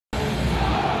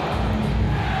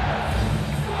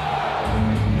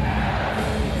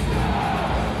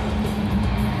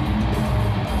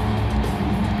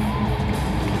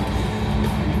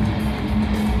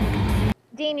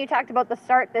Dean, you talked about the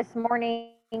start this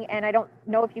morning, and I don't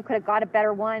know if you could have got a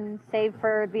better one, save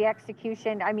for the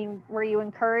execution. I mean, were you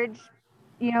encouraged,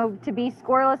 to be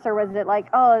scoreless, or was it like,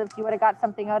 oh, if you would have got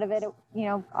something out of it,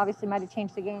 obviously might have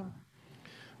changed the game?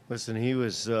 Listen, he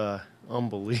was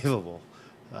unbelievable.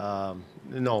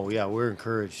 No, yeah, we're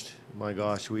encouraged. My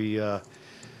gosh, we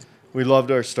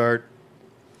loved our start.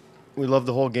 We loved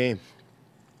the whole game.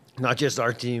 Not just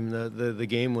our team. The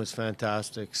game was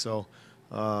fantastic. So,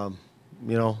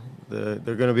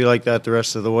 they're going to be like that the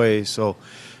rest of the way. So,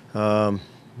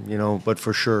 but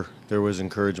for sure there was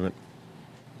encouragement.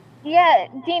 Yeah,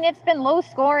 Dean, it's been low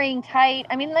scoring, tight.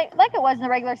 I mean, like it was in the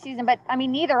regular season, but I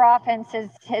mean, neither offense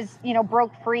has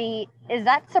broke free. Is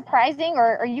that surprising,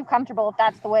 or are you comfortable if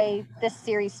that's the way this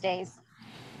series stays?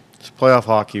 It's playoff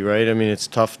hockey, right? I mean, it's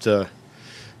tough to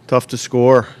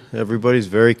score. Everybody's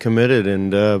very committed,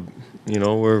 and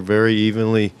we're very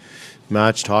evenly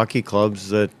matched hockey clubs.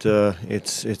 That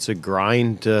it's a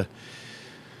grind to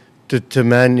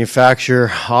manufacture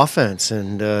offense,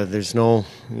 and there's no,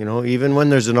 even when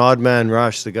there's an odd man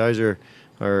rush, the guys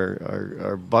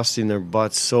are busting their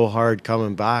butts so hard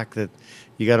coming back that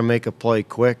you got to make a play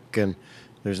quick, and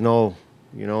there's no,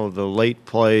 the late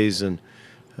plays, and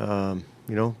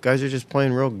guys are just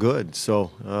playing real good.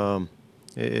 So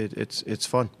it's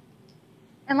fun.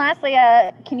 And lastly,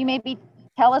 can you maybe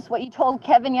tell us what you told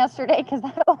Kevin yesterday? Because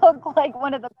that looked like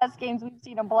one of the best games we've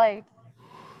seen him play.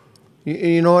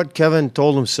 You know what Kevin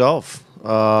told himself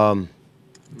when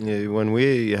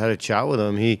we had a chat with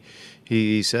him.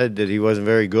 He said that he wasn't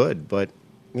very good, but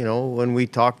when we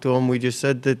talked to him, we just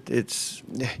said that it's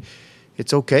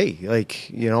okay. Like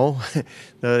he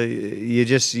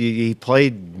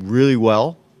played really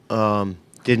well.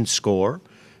 Didn't score.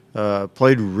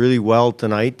 Played really well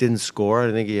tonight. Didn't score.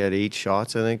 I think he had 8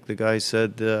 shots. I think the guy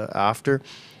said after.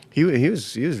 He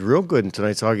was real good in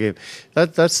tonight's hockey game.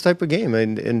 That's the type of game,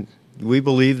 and we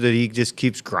believe that he just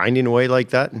keeps grinding away like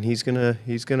that, and he's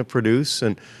gonna produce.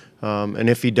 And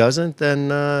if he doesn't, then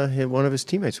one of his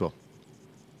teammates will.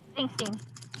 Thanks, Dean.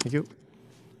 Thank you.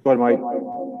 Go ahead, Mike.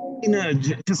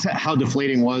 Just how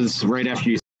deflating was right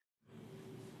after you.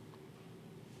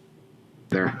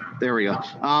 There we go.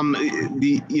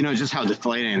 Just how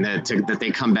deflating that they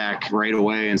come back right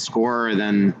away and score, and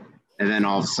then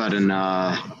all of a sudden,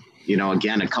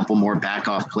 again, a couple more back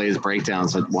off plays,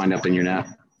 breakdowns that wind up in your net.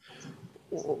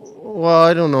 Well,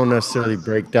 I don't know necessarily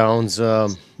breakdowns.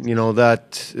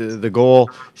 The goal,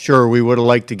 sure, we would have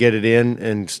liked to get it in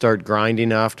and start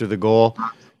grinding after the goal.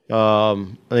 I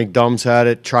think Dumbs had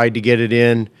it, tried to get it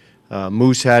in.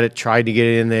 Moose had it, tried to get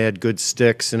it in. They had good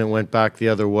sticks, and it went back the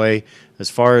other way. As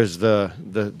far as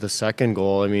the second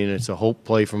goal, I mean, it's a hope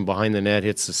play from behind the net,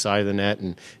 hits the side of the net,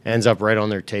 and ends up right on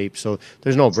their tape. So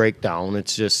there's no breakdown.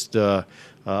 It's just a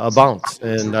bounce,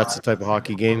 and that's the type of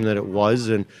hockey game that it was,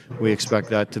 and we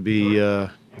expect that to be,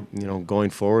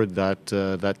 going forward, that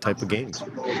type of games.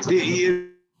 But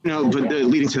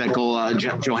leading to that goal,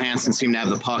 Johansson seemed to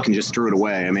have the puck and just threw it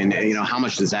away. I mean, how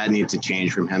much does that need to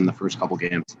change from him the first couple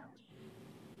games?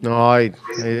 No,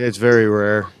 it's very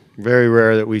rare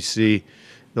that we see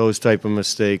those type of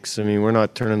mistakes. I mean, we're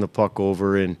not turning the puck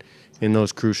over in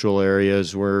those crucial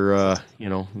areas where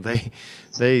they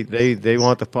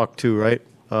want the puck too, right?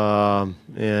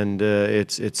 And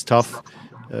it's tough.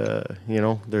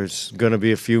 There's going to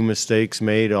be a few mistakes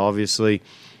made, obviously,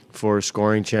 for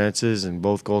scoring chances, and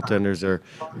both goaltenders are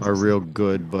real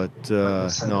good. But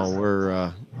no,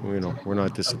 we're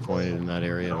not disappointed in that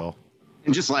area at all.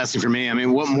 And just lastly for me, I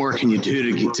mean, what more can you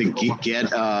do to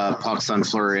get pucks on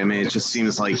Fleury? I mean, it just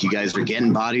seems like you guys are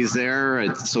getting bodies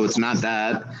there, so it's not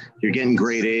that. You're getting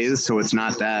grade A's, so it's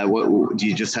not that. What do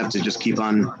you just have to just keep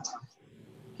on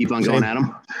going at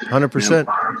them? 100%,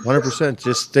 100%.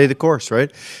 Just stay the course,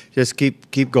 right? Just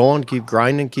keep going, keep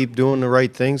grinding, keep doing the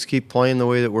right things, keep playing the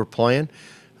way that we're playing,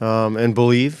 and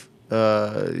believe,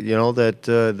 that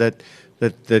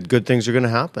good things are going to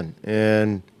happen.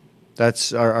 And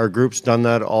that's our group's done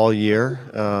that all year.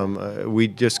 We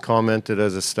just commented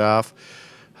as a staff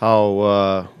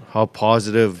how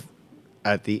positive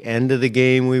at the end of the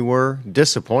game we were.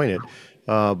 Disappointed,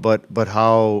 but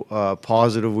how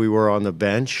positive we were on the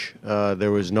bench. There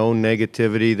was no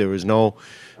negativity. There was no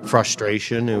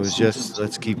frustration. It was just,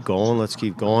 let's keep going. Let's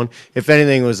keep going. If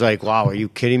anything, it was like, wow, are you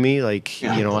kidding me? Like,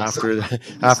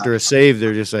 after a save,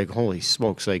 they're just like, holy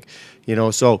smokes. Like,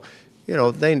 so,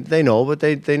 they know, but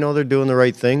they know they're doing the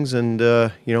right things, and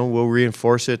we'll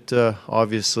reinforce it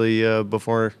obviously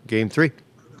before Game 3.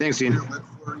 Thanks, Dean.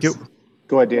 Thank you.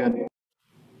 Go ahead, Dan.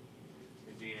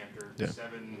 After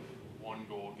 7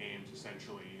 one-goal games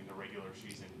essentially in the regular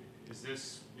season,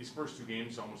 is first two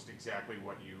games almost exactly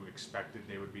what you expected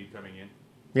they would be coming in?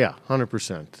 Yeah,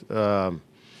 100%.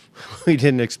 We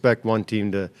didn't expect one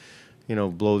team to,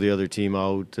 blow the other team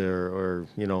out, or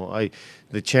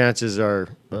the chances are,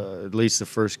 at least the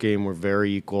first game were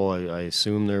very equal. I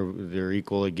assume they're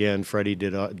equal again. Freddie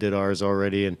did ours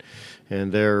already,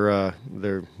 and they're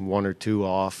one or two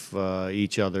off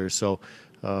each other. So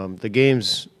the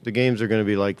games are going to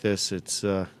be like this. It's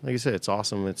like I said, it's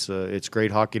awesome. It's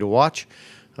great hockey to watch.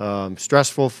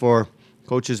 Stressful for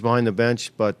coaches behind the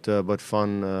bench, but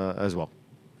fun as well.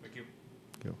 Thank you.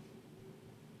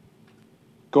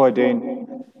 Go ahead,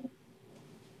 Dane.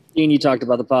 Dean, you talked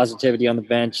about the positivity on the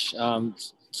bench.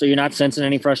 So you're not sensing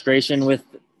any frustration with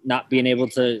not being able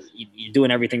to, you're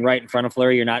doing everything right in front of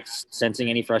Fleury. You're not sensing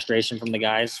any frustration from the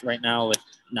guys right now with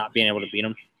not being able to beat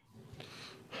them?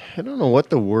 I don't know what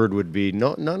the word would be.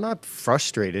 No, not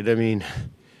frustrated. I mean,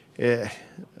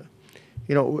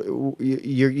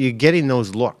 you're getting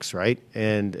those looks, right?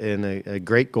 And a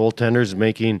great goaltender is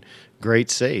making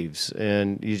great saves,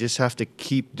 and you just have to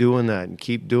keep doing that and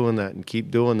keep doing that and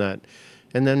keep doing that,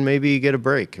 and then maybe you get a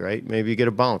break, right? Maybe you get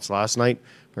a bounce. Last night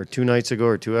or 2 nights ago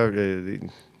or the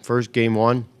first game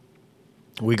one,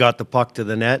 we got the puck to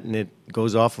the net and it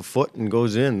goes off a foot and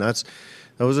goes in. Those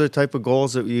are the type of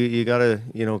goals that you got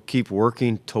to keep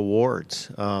working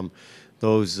towards.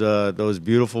 Those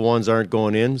beautiful ones aren't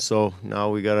going in, so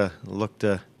now we got to look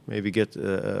to maybe get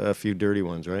a few dirty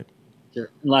ones, right? Sure.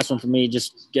 And last one for me,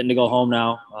 just getting to go home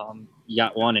now. You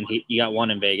got one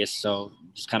in Vegas, so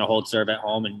just kind of hold serve at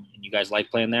home, and you guys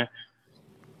like playing there?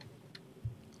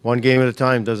 One game at a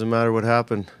time. Doesn't matter what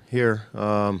happened here.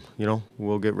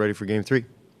 We'll get ready for game 3.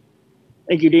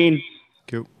 Thank you, Dean.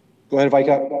 Thank you. Go ahead,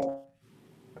 Vika.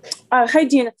 Hi,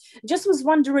 Dean. Just was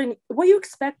wondering, were you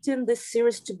expecting this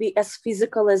series to be as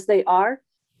physical as they are?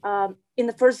 In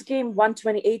the first game,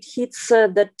 128 hits.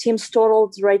 The team's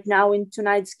totaled right now in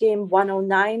tonight's game,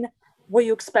 109. Were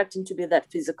you expecting to be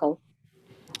that physical?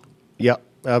 Yeah,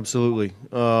 absolutely.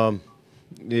 It'll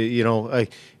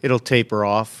taper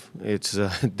off. It's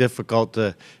difficult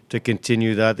to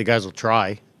continue that. The guys will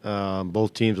try.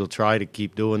 Both teams will try to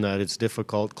keep doing that. It's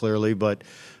difficult, clearly, but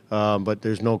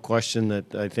there's no question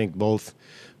that I think both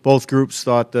groups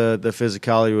thought the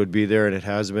physicality would be there, and it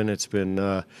has been.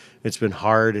 It's been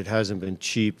hard. It hasn't been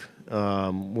cheap,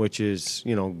 which is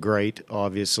great.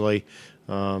 Obviously,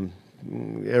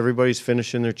 everybody's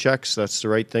finishing their checks. That's the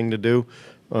right thing to do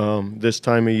this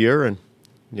time of year, and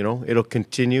it'll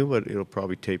continue, but it'll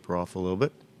probably taper off a little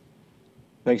bit.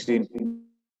 Thanks, Dean.